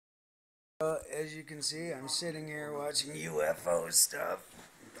As you can see, I'm sitting here watching UFO stuff.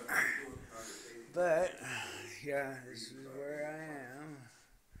 But, yeah, this is where I am.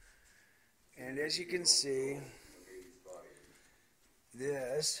 And as you can see,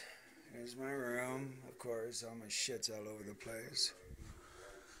 this is my room. Of course, all my shit's all over the place.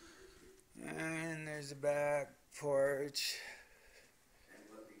 And there's the back porch.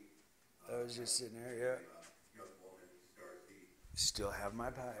 I was just sitting there, yeah. Still have my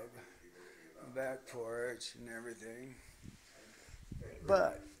pipe. Back porch and everything.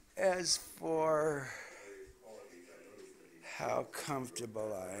 But as for how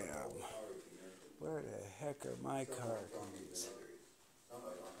comfortable I am, where the heck are my car keys?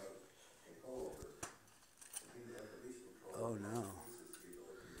 Oh no.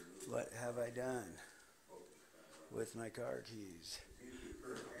 What have I done with my car keys?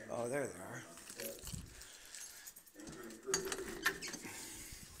 Oh, there they are.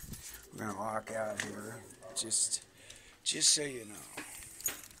 We're gonna walk out here, just so you know.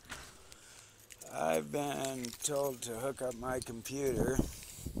 I've been told to hook up my computer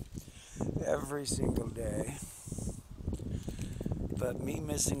every single day, but me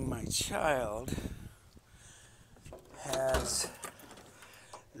missing my child has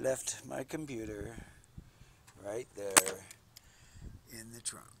left my computer right there in the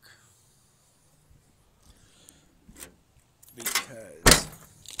trunk. Because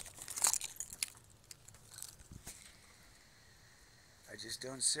I just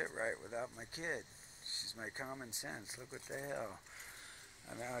don't sit right without my kid. She's my common sense. Look what the hell.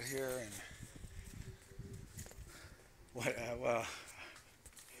 I'm out here and well,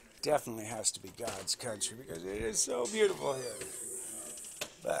 definitely has to be God's country because it is so beautiful here.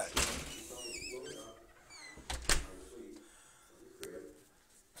 But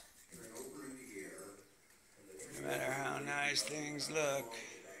no matter how nice things look,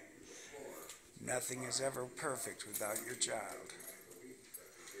 nothing is ever perfect without your child.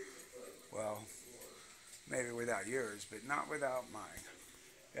 Well, maybe without yours, but not without mine.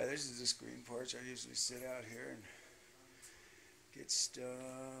 Yeah, this is the screen porch. I usually sit out here and get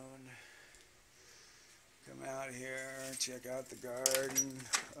stoned. Come out here, check out the garden.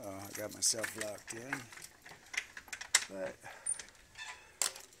 Oh, I got myself locked in. But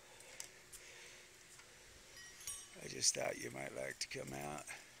I just thought you might like to come out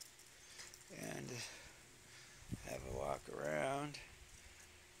and have a walk around.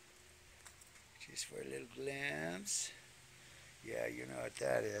 Just for a little glimpse. Yeah, you know what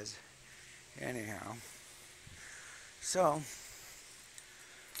that is. Anyhow. So,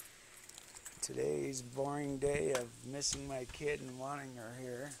 today's boring day of missing my kid and wanting her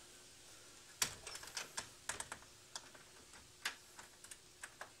here.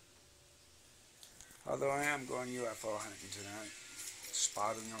 Although I am going UFO hunting tonight.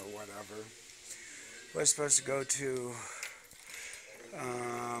 Spotting or whatever. Was supposed to go to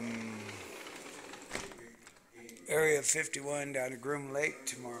Area 51 down at Groom Lake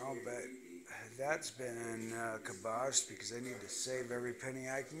tomorrow, but that's been kiboshed because I need to save every penny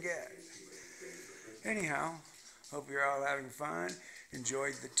I can get. Anyhow, hope you're all having fun,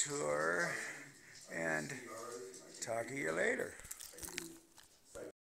 enjoyed the tour, and talk to you later.